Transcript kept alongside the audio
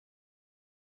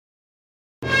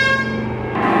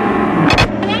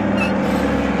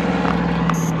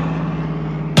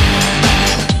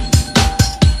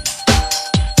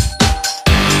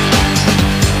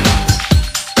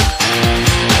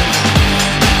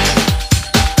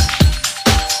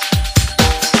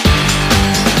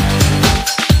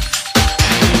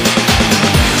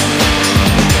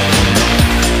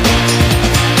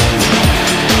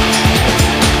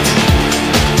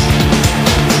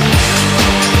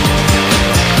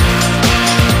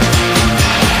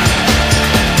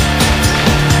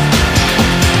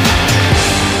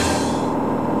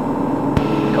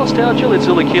Tower, Juliet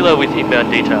Zulu Kilo with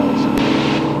inbound details.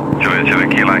 Juliet Zulu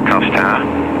Kilo, CASA Tower.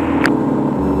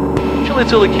 Juliet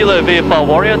Zulu Kilo VFR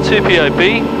Warrior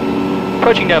 2POB,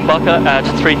 approaching Nambucca at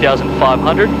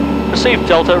 3,500. Received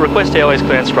Delta, request airways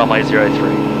clearance runway 03.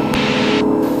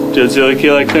 Juliet Zulu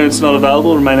Kilo, clearance not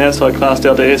available, remain outside Class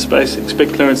Delta airspace,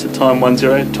 expect clearance at time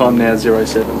 10, time now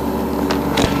 07.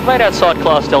 Remain outside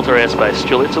Class Delta airspace,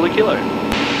 Juliet Zulu Kilo.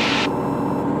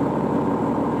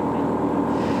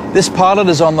 This pilot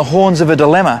is on the horns of a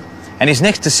dilemma, and his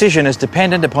next decision is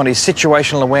dependent upon his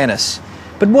situational awareness.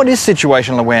 But what is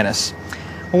situational awareness?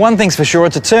 Well, one thing's for sure,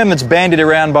 it's a term that's bandied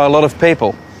around by a lot of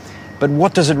people. But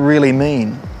what does it really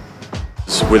mean?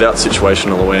 Without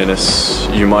situational awareness,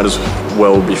 you might as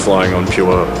well be flying on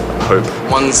pure hope.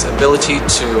 One's ability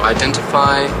to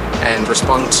identify and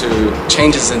respond to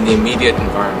changes in the immediate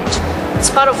environment. It's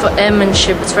part of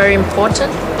airmanship, it's very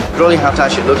important. You really have to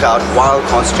actually look out while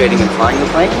concentrating and flying the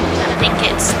plane. I think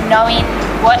it's knowing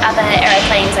what other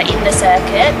aeroplanes are in the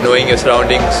circuit. Knowing your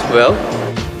surroundings well.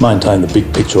 Maintain the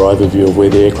big picture overview of where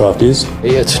the aircraft is.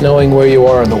 It's knowing where you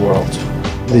are in the world.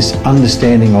 This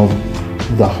understanding of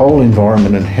the whole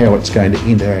environment and how it's going to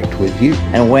interact with you.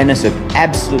 An awareness of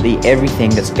absolutely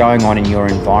everything that's going on in your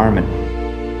environment.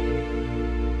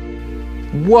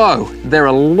 Whoa, there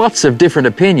are lots of different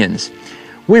opinions.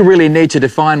 We really need to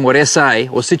define what SA,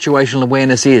 or situational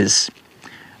awareness, is.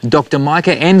 Dr.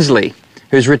 Micah Ensley,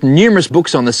 who's written numerous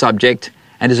books on the subject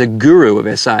and is a guru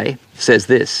of SA, says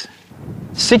this.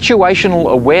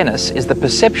 Situational awareness is the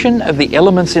perception of the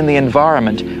elements in the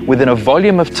environment within a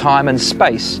volume of time and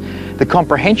space, the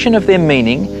comprehension of their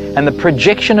meaning and the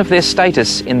projection of their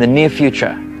status in the near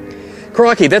future.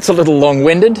 Crikey, that's a little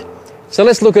long-winded. So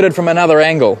let's look at it from another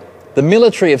angle. The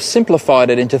military have simplified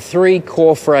it into 3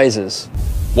 core phrases.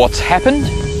 What's happened,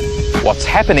 what's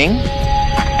happening,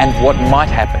 and what might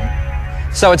happen.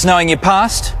 So it's knowing your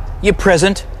past, your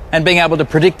present, and being able to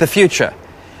predict the future.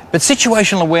 But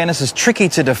situational awareness is tricky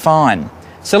to define.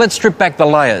 So let's strip back the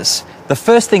layers. The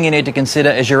first thing you need to consider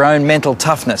is your own mental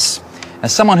toughness.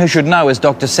 As someone who should know is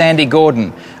Dr. Sandy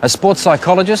Gordon, a sports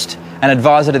psychologist and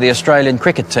advisor to the Australian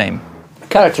cricket team.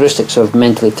 Characteristics of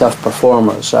mentally tough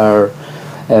performers are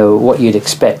what you'd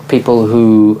expect. People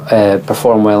who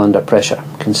perform well under pressure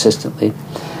consistently,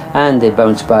 and they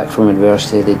bounce back from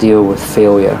adversity. They deal with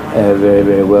failure very,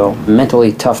 very well.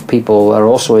 Mentally tough people are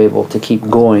also able to keep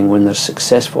going when they're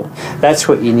successful. That's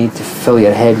what you need to fill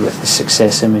your head with, the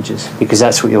success images, because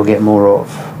that's what you'll get more of.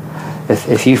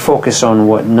 If you focus on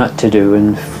what not to do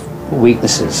and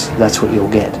weaknesses, that's what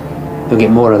you'll get. You'll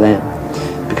get more of them,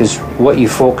 because what you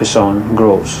focus on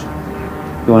grows.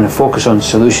 You want to focus on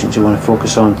solutions, you want to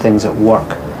focus on things that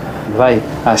work. If I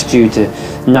asked you to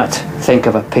not think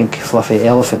of a pink fluffy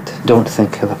elephant, don't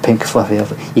think of a pink fluffy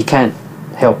elephant, you can't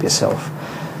help yourself.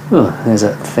 Oh, there's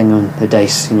that thing on the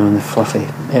dice, on the fluffy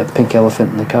pink elephant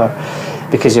in the car.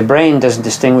 Because your brain doesn't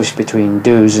distinguish between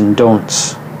do's and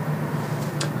don'ts.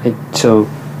 So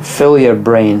fill your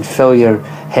brain, fill your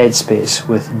headspace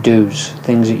with do's,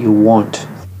 things that you want.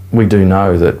 We do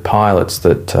know that pilots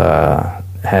that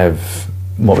have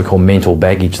what we call mental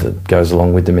baggage that goes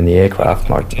along with them in the aircraft,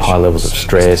 like high levels of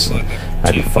stress and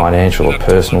maybe financial or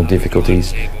personal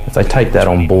difficulties, if they take that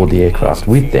on board the aircraft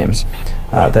with them,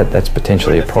 that's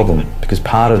potentially a problem, because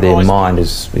part of their mind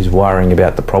is worrying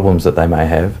about the problems that they may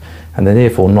have, and they're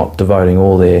therefore not devoting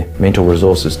all their mental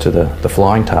resources to the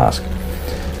flying task.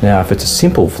 Now, if it's a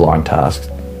simple flying task,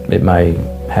 it may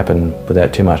happen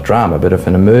without too much drama, but if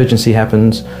an emergency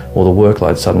happens or the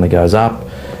workload suddenly goes up,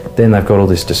 then they've got all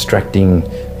this distracting,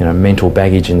 mental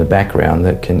baggage in the background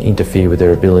that can interfere with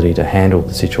their ability to handle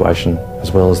the situation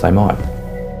as well as they might.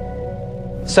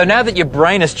 So now that your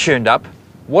brain is tuned up,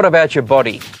 what about your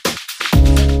body?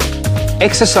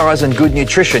 Exercise and good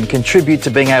nutrition contribute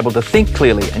to being able to think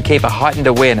clearly and keep a heightened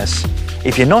awareness.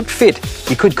 If you're not fit,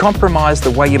 you could compromise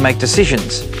the way you make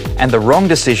decisions, and the wrong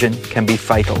decision can be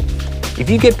fatal. If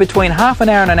you get between half an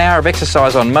hour and an hour of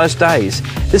exercise on most days,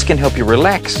 this can help you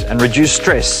relax and reduce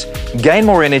stress, gain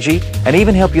more energy, and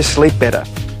even help you sleep better.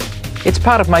 It's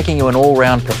part of making you an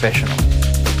all-round professional.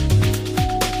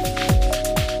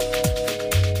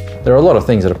 There are a lot of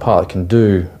things that a pilot can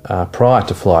do prior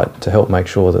to flight to help make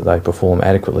sure that they perform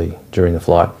adequately during the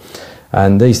flight.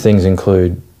 And these things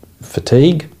include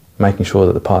fatigue, making sure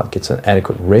that the pilot gets an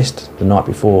adequate rest the night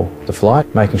before the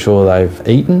flight, making sure they've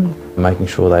eaten, making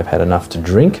sure they've had enough to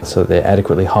drink so that they're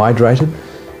adequately hydrated,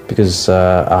 because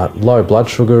low blood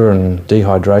sugar and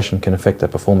dehydration can affect the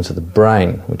performance of the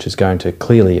brain, which is going to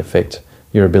clearly affect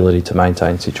your ability to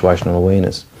maintain situational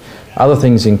awareness. Other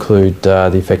things include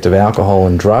the effect of alcohol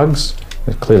and drugs.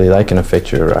 Clearly they can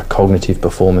affect your cognitive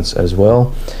performance as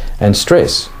well. And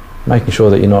stress. making sure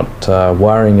that you're not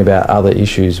worrying about other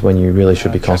issues when you really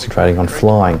should be concentrating on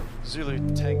flying.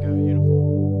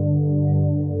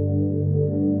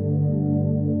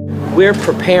 We're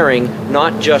preparing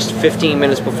not just 15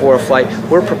 minutes before a flight,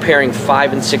 we're preparing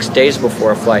 5 and 6 days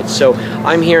before a flight. So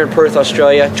I'm here in Perth,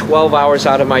 Australia, 12 hours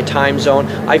out of my time zone.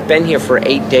 I've been here for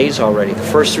 8 days already. The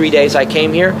first 3 days I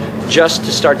came here just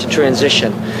to start to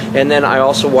transition. And then I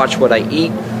also watch what I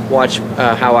eat, watch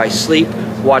how I sleep,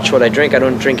 watch what I drink. I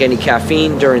don't drink any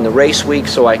caffeine during the race week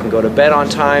so I can go to bed on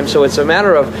time. So it's a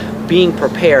matter of being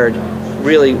prepared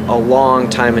really a long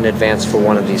time in advance for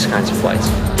one of these kinds of flights.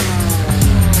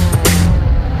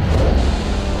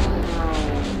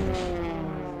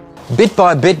 Bit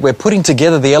by bit, we're putting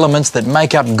together the elements that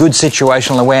make up good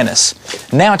situational awareness.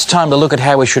 Now it's time to look at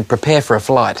how we should prepare for a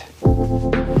flight.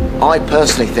 I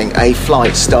personally think a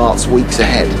flight starts weeks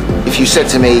ahead. If you said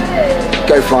to me,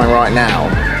 go flying right now,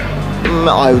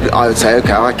 I would say,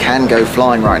 okay, I can go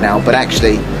flying right now, but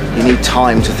actually you need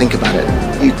time to think about it.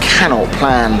 You cannot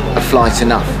plan a flight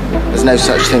enough. There's no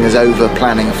such thing as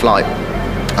over-planning a flight.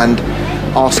 And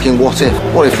asking what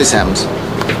if this happens?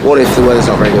 What if the weather's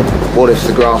not very good? What if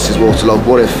the grass is waterlogged?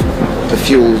 What if the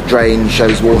fuel drain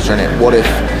shows water in it? What if,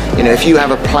 if you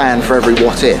have a plan for every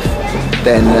what if,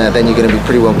 then you're going to be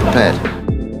pretty well prepared.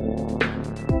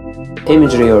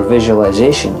 Imagery or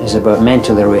visualization is about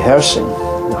mentally rehearsing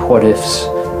the what ifs,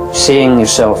 seeing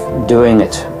yourself doing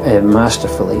it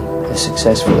masterfully,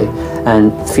 successfully,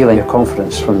 and feeling your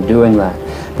confidence from doing that,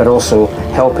 but also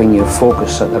helping you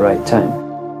focus at the right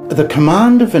time. The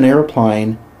command of an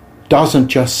aeroplane doesn't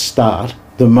just start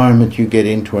the moment you get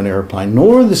into an aeroplane,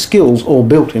 nor are the skills all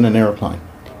built in an aeroplane.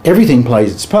 Everything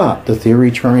plays its part, the theory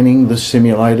training, the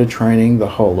simulator training, the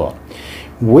whole lot.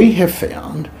 We have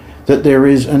found that there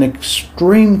is an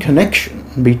extreme connection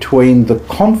between the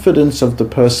confidence of the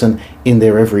person in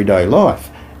their everyday life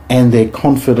and their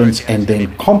confidence and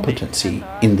then competency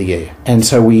in the air. And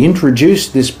so we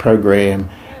introduced this program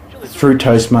through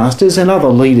Toastmasters and other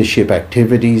leadership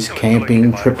activities,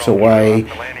 camping, trips away,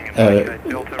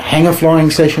 hangar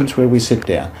flying sessions where we sit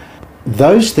down.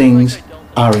 Those things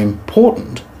are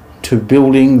important to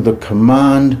building the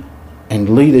command and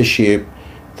leadership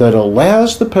that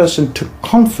allows the person to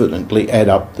confidently add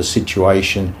up the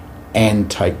situation and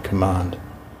take command.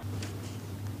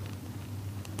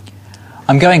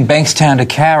 I'm going Bankstown to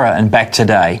Cowra and back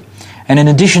today. And in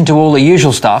addition to all the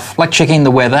usual stuff, like checking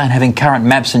the weather and having current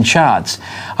maps and charts,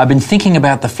 I've been thinking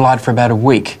about the flight for about a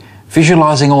week,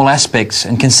 visualising all aspects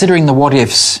and considering the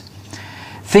what-ifs.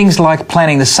 Things like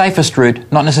planning the safest route,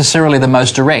 not necessarily the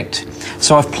most direct.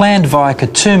 So I've planned via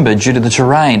Katoomba due to the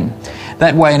terrain.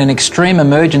 That way, in an extreme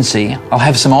emergency, I'll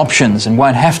have some options and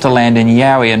won't have to land in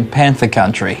Yowie and Panther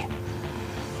country.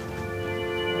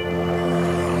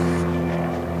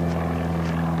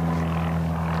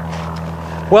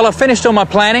 Well, I've finished all my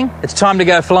planning. It's time to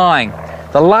go flying.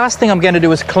 The last thing I'm going to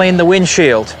do is clean the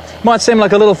windshield. Might seem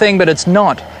like a little thing, but it's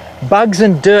not. Bugs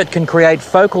and dirt can create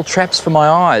focal traps for my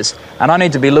eyes, and I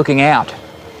need to be looking out.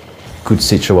 Good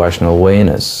situational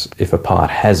awareness, if a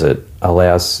pilot has it,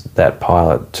 allows that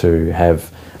pilot to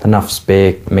have enough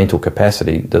spare mental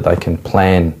capacity that they can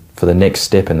plan for the next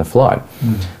step in the flight.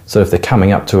 So if they're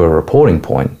coming up to a reporting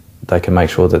point, they can make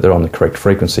sure that they're on the correct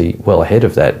frequency well ahead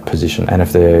of that position. And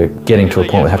if they're getting to a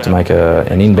point where they have to make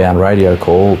an inbound radio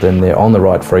call, then they're on the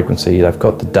right frequency, they've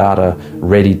got the data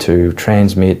ready to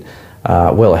transmit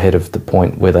well ahead of the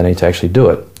point where they need to actually do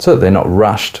it, so that they're not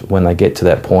rushed when they get to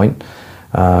that point.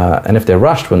 And if they're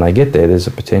rushed when they get there, there's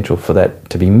a potential for that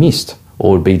to be missed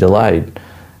or be delayed,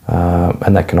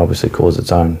 and that can obviously cause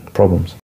its own problems.